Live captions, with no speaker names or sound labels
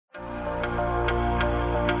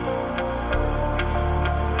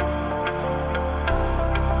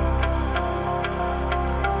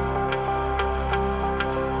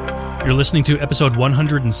You're listening to episode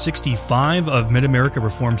 165 of Mid-America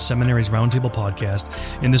Reformed Seminary's Roundtable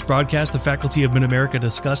Podcast. In this broadcast, the faculty of Mid-America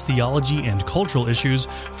discuss theology and cultural issues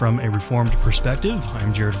from a Reformed perspective.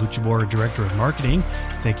 I'm Jared Luchabor, Director of Marketing.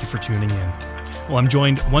 Thank you for tuning in. Well, I'm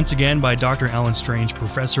joined once again by Dr. Alan Strange,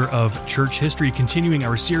 Professor of Church History, continuing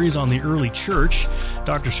our series on the early church.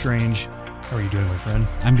 Dr. Strange, how are you doing, my friend?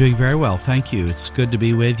 I'm doing very well, thank you. It's good to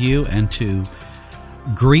be with you and to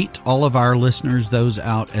greet all of our listeners, those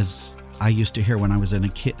out, as I used to hear when I was a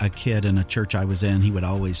kid in a church I was in. He would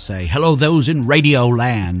always say, hello, those in radio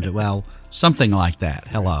land. Well, something like that.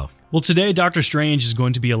 Hello. Well, today, Dr. Strange is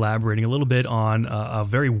going to be elaborating a little bit on a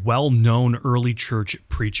very well-known early church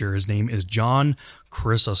preacher. His name is John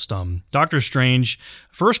Chrysostom. Dr. Strange,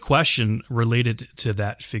 first question related to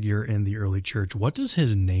that figure in the early church. What does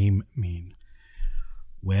his name mean?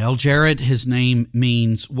 Well, Jared, his name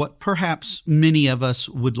means what perhaps many of us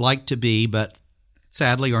would like to be, but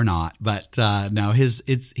sadly or not. But no,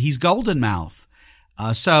 he's Golden Mouth.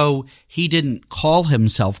 So he didn't call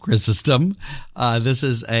himself Chrysostom. This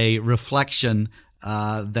is a reflection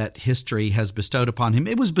that history has bestowed upon him.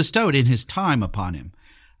 It was bestowed in his time upon him.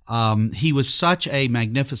 He was such a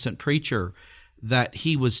magnificent preacher that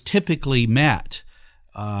he was typically met,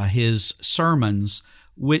 his sermons,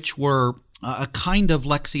 which were a kind of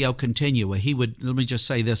Lectio Continua. He would, let me just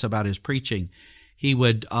say this about his preaching. He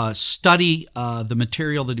would study the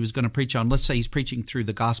material that he was going to preach on. Let's say he's preaching through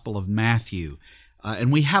the Gospel of Matthew.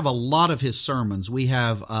 And we have a lot of his sermons. We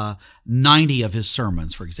have 90 of his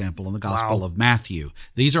sermons, for example, in the Gospel of Matthew.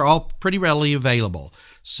 These are all pretty readily available.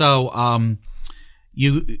 So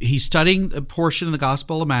he's studying a portion of the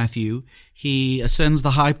Gospel of Matthew. He ascends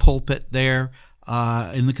the high pulpit there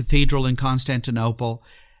in the cathedral in Constantinople.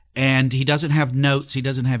 And he doesn't have notes. He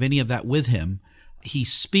doesn't have any of that with him. He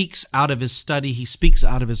speaks out of his study. He speaks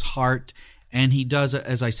out of his heart. And he does,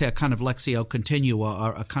 as I say, a kind of Lectio Continua,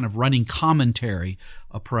 or a kind of running commentary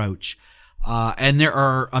approach. And there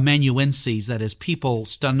are amanuenses, that is, people,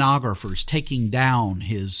 stenographers, taking down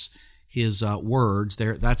his words.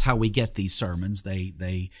 That's how we get these sermons.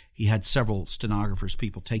 He had several stenographers,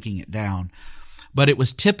 people taking it down. But it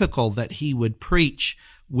was typical that he would preach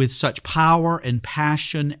with such power and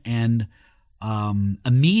passion and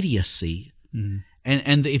immediacy. Mm.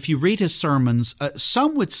 And if you read his sermons,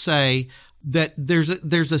 some would say that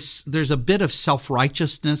there's a bit of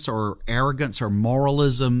self-righteousness or arrogance or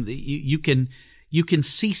moralism. You can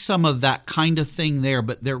see some of that kind of thing there,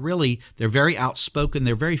 but they're very outspoken.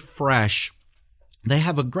 They're very fresh. They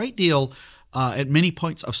have a great deal at many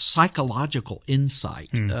points of psychological insight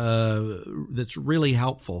that's really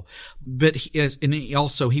helpful. But he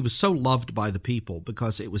was so loved by the people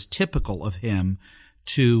because it was typical of him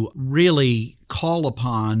to really call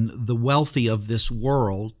upon the wealthy of this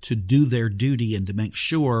world to do their duty and to make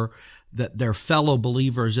sure that their fellow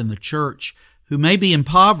believers in the church, who may be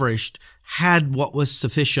impoverished, had what was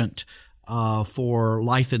sufficient for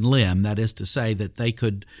life and limb. That is to say, that they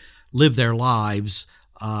could live their lives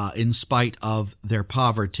in spite of their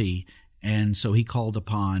poverty. And so he called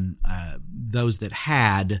upon those that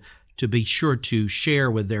had to be sure to share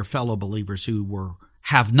with their fellow believers who were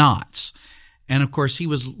have-nots. And of course, he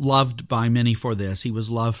was loved by many for this. He was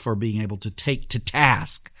loved for being able to take to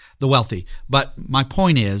task the wealthy. But my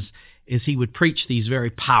point is he would preach these very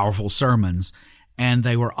powerful sermons, and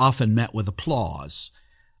they were often met with applause.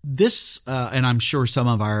 This, and I'm sure some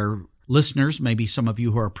of our listeners, maybe some of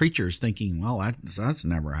you who are preachers, thinking, well, that's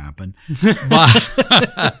never happened.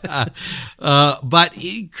 But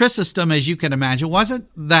Chrysostom, as you can imagine, wasn't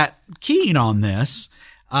that keen on this.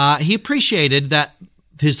 He appreciated that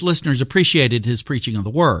his listeners appreciated his preaching of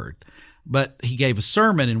the word. But he gave a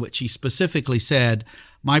sermon in which he specifically said,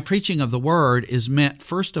 my preaching of the word is meant,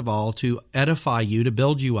 first of all, to edify you, to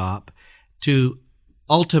build you up, to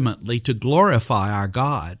ultimately to glorify our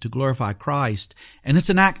God, to glorify Christ. And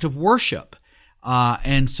it's an act of worship.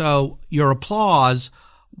 And so your applause,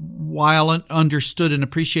 while understood and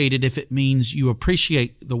appreciated if it means you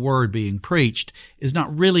appreciate the word being preached, is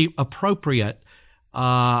not really appropriate.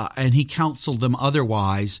 And he counseled them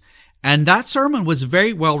otherwise. And that sermon was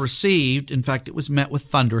very well received. In fact, it was met with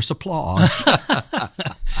thunderous applause.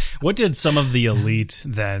 What did some of the elite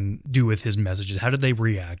then do with his messages? How did they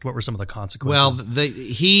react? What were some of the consequences? Well,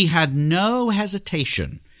 he had no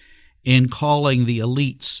hesitation in calling the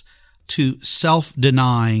elites to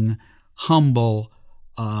self-denying, humble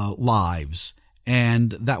lives.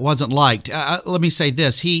 And that wasn't liked. Let me say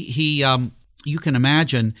this. You can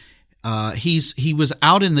imagine, he was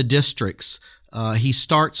out in the districts. He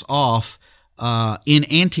starts off in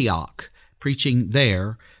Antioch, preaching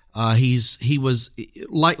there. He was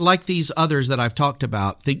like these others that I've talked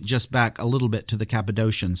about. Think just back a little bit to the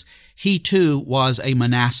Cappadocians. He too was a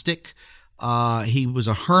monastic. He was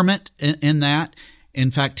a hermit in that. In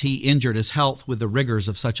fact, he injured his health with the rigors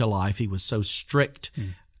of such a life. He was so strict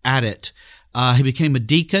at it. He became a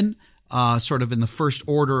deacon, sort of in the first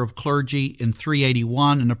order of clergy in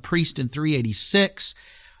 381, and a priest in 386.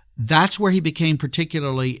 That's where he became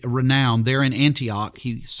particularly renowned. There in Antioch,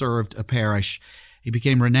 he served a parish. He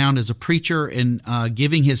became renowned as a preacher in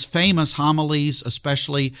giving his famous homilies,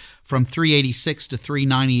 especially from 386 to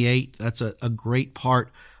 398. That's a great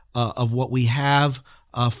part of what we have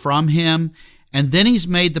from him. And then he's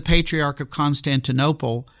made the Patriarch of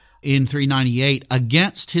Constantinople in 398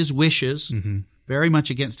 against his wishes, very much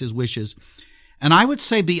against his wishes. And I would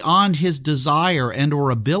say beyond his desire and or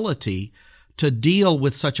ability to deal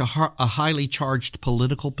with such a highly charged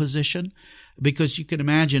political position, because you can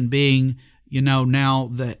imagine being, now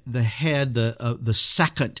the head, the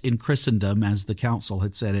second in Christendom, as the council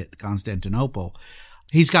had said at Constantinople.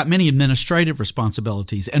 He's got many administrative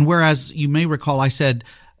responsibilities. And whereas you may recall I said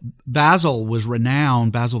Basil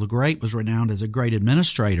the Great was renowned as a great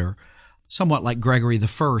administrator, somewhat like Gregory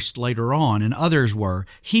I later on, and others were,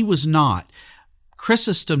 he was not.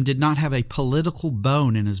 Chrysostom did not have a political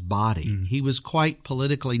bone in his body. He was quite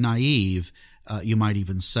politically naive, you might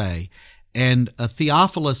even say. And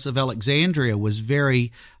Theophilus of Alexandria was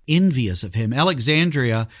very envious of him.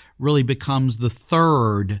 Alexandria really becomes the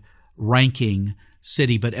third ranking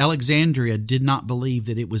city, but Alexandria did not believe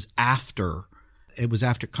that it was after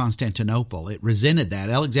Constantinople. It resented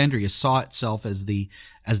that. Alexandria saw itself as the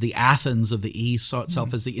Athens of the East, saw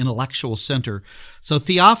itself as the intellectual center. So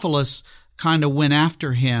Theophilus kind of went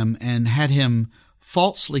after him and had him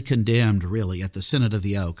falsely condemned, really, at the Synod of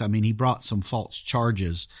the Oak. I mean, he brought some false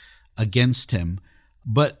charges against him,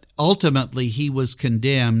 but ultimately he was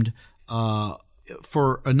condemned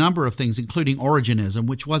for a number of things, including Origenism,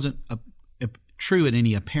 which wasn't true in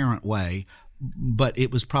any apparent way, but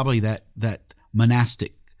it was probably that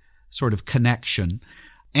monastic sort of connection,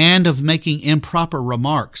 and of making improper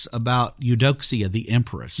remarks about Eudoxia, the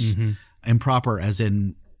empress, improper as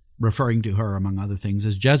in referring to her, among other things,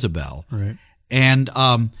 as Jezebel. Right. And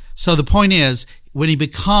so the point is, when he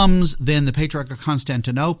becomes then the Patriarch of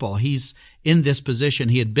Constantinople, he's in this position.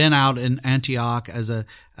 He had been out in Antioch as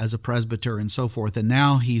a presbyter and so forth, and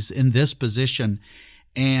now he's in this position.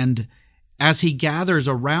 And as he gathers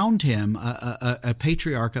around him, a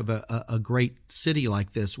patriarch of a great city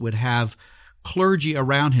like this would have clergy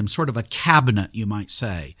around him, sort of a cabinet, you might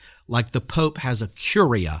say, like the Pope has a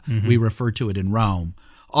curia. We refer to it in Rome.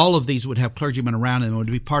 All of these would have clergymen around him and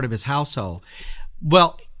would be part of his household.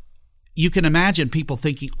 Well, you can imagine people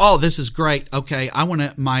thinking, "Oh, this is great. Okay,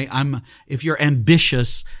 if you're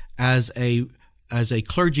ambitious as a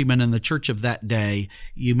clergyman in the church of that day,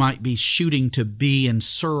 you might be shooting to be and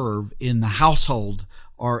serve in the household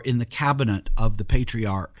or in the cabinet of the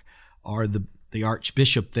patriarch or the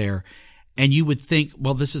archbishop there. And you would think,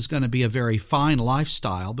 well, this is going to be a very fine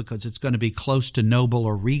lifestyle because it's going to be close to noble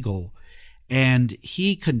or regal. And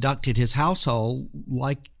he conducted his household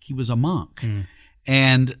like he was a monk.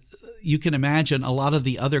 And you can imagine a lot of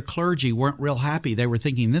the other clergy weren't real happy. They were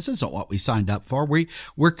thinking, this isn't what we signed up for.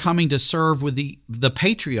 We're coming to serve with the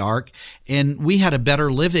patriarch, and we had a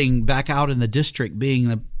better living back out in the district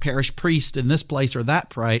being a parish priest in this place or that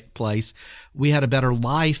place. We had a better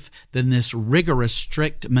life than this rigorous,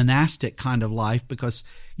 strict monastic kind of life, because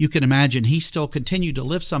you can imagine he still continued to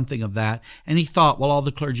live something of that. And he thought, well, all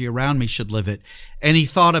the clergy around me should live it. And he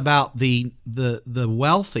thought about the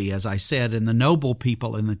wealthy, as I said, and the noble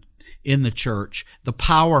people in the church, the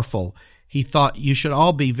powerful. He thought you should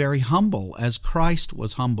all be very humble as Christ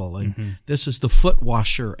was humble. And this is the foot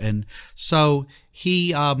washer. And so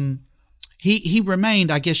he remained,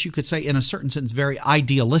 I guess you could say, in a certain sense, very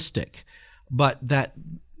idealistic, but that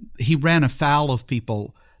he ran afoul of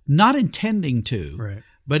people, not intending to, right,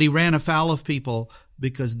 but he ran afoul of people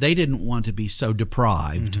because they didn't want to be so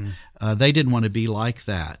deprived. They didn't want to be like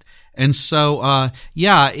that. And so,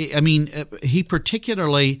 he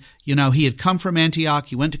particularly, he had come from Antioch,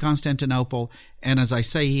 he went to Constantinople, and as I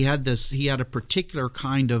say, he had a particular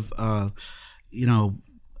kind of,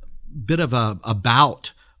 bit of a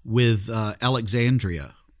bout with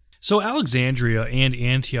Alexandria. So Alexandria and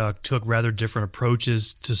Antioch took rather different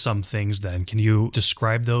approaches to some things then. Can you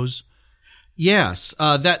describe those? Yes,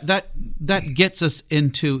 that gets us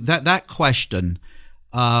into that question.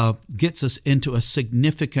 Gets us into a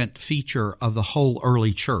significant feature of the whole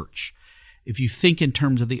early church. If you think in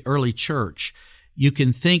terms of the early church, you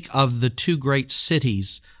can think of the two great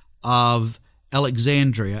cities of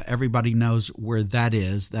Alexandria, everybody knows where that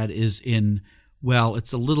is. That is in, well,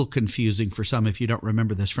 it's a little confusing for some if you don't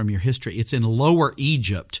remember this from your history. It's in Lower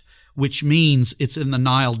Egypt, which means it's in the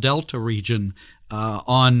Nile Delta region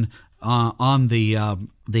on the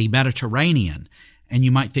Mediterranean. And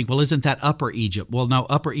you might think, well, isn't that Upper Egypt? Well, no,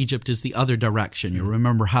 Upper Egypt is the other direction. You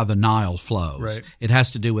remember how the Nile flows. Right. It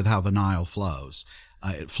has to do with how the Nile flows.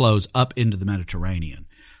 It flows up into the Mediterranean.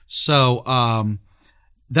 So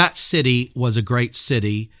that city was a great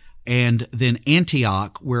city. And then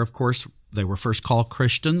Antioch, where, of course, they were first called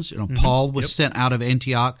Christians. Paul was sent out of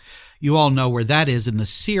Antioch. You all know where that is in the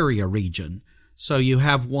Syria region. So you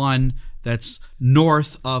have one that's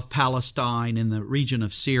north of Palestine in the region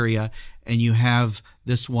of Syria, and you have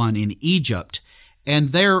this one in Egypt. And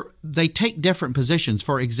they take different positions.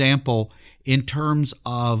 For example, in terms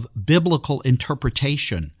of biblical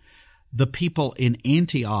interpretation, the people in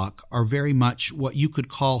Antioch are very much what you could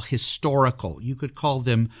call historical. You could call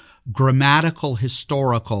them grammatical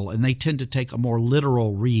historical, and they tend to take a more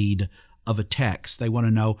literal read of a text. They want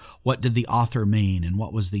to know, what did the author mean and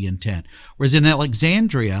what was the intent? Whereas in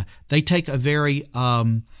Alexandria, they take a very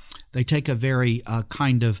kind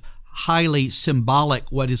of highly symbolic,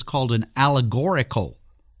 what is called an allegorical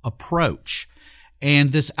approach.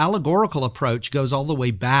 And this allegorical approach goes all the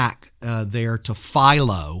way back there to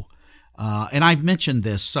Philo. And I've mentioned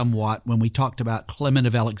this somewhat when we talked about Clement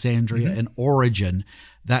of Alexandria and Origen,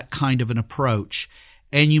 that kind of an approach.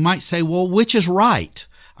 And you might say, well, which is right?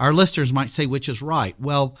 Our listeners might say, which is right?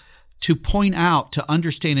 Well, to point out, to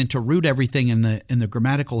understand, and to root everything in the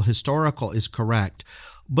grammatical historical is correct.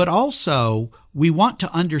 But also, we want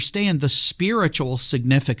to understand the spiritual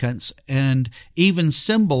significance and even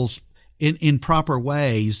symbols in proper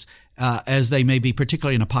ways, as they may be,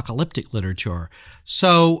 particularly in apocalyptic literature.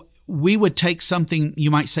 So we would take something, you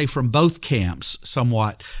might say, from both camps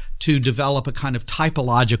somewhat to develop a kind of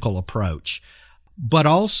typological approach. But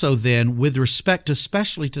also then, with respect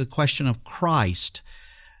especially to the question of Christ,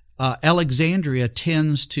 Alexandria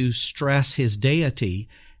tends to stress his deity,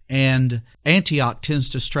 and Antioch tends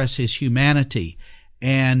to stress his humanity.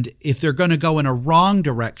 And if they're going to go in a wrong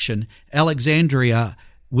direction, Alexandria,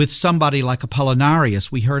 with somebody like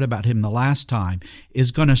Apollinarius, we heard about him the last time,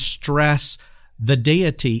 is going to stress the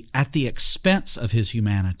deity at the expense of his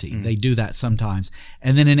humanity. They do that sometimes.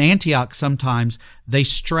 And then in Antioch, sometimes they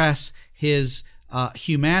stress his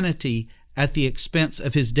humanity at the expense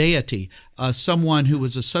of his deity. Someone who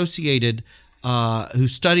was associated, who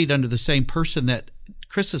studied under the same person that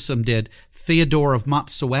Chrysostom did, Theodore of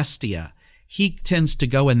Mopsuestia, he tends to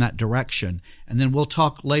go in that direction. And then we'll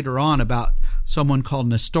talk later on about someone called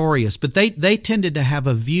Nestorius. But they tended to have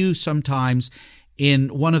a view sometimes in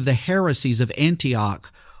one of the heresies of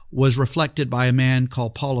Antioch was reflected by a man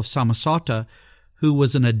called Paul of Samosata, who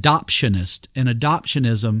was an adoptionist. And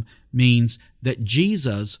adoptionism means that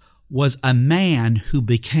Jesus was a man who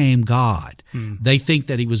became God. They think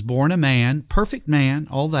that he was born a man, perfect man,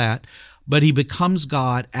 all that, but he becomes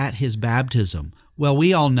God at his baptism. Well,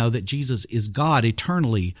 we all know that Jesus is God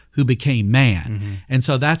eternally who became man. And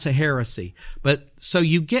so that's a heresy. But so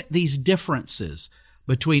you get these differences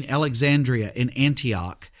between Alexandria and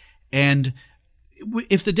Antioch. And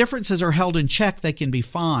if the differences are held in check, they can be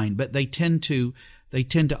fine, but they tend to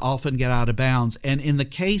often get out of bounds. And in the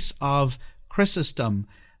case of Chrysostom,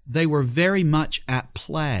 they were very much at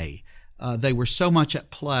play. They were so much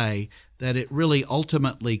at play that it really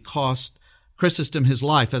ultimately cost Chrysostom his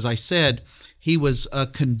life. As I said, he was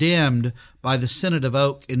condemned by the Synod of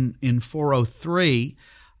Oak in 403,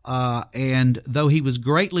 and though he was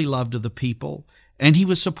greatly loved of the people, and he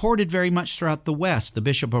was supported very much throughout the West, the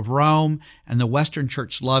Bishop of Rome and the Western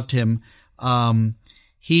Church loved him,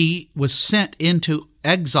 he was sent into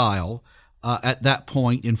exile at that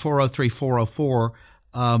point in 403, 404.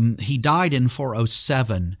 He died in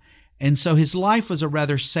 407. And so his life was a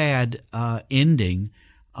rather sad ending.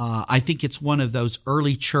 I think it's one of those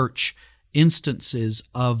early church instances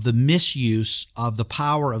of the misuse of the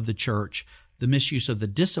power of the church, the misuse of the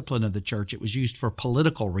discipline of the church. It was used for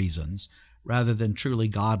political reasons rather than truly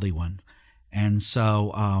godly ones. And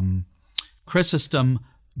so Chrysostom,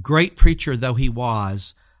 great preacher though he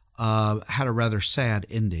was, had a rather sad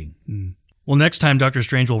ending. Well, next time, Dr.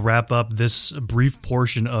 Strange will wrap up this brief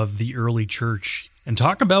portion of the early church and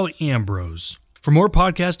talk about Ambrose. For more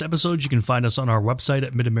podcast episodes, you can find us on our website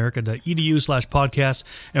at midamerica.edu/podcast,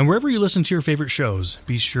 and wherever you listen to your favorite shows,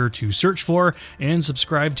 be sure to search for and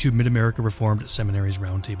subscribe to Mid-America Reformed Seminary's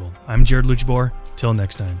Roundtable. I'm Jared Luchabor. Till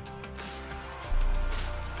next time.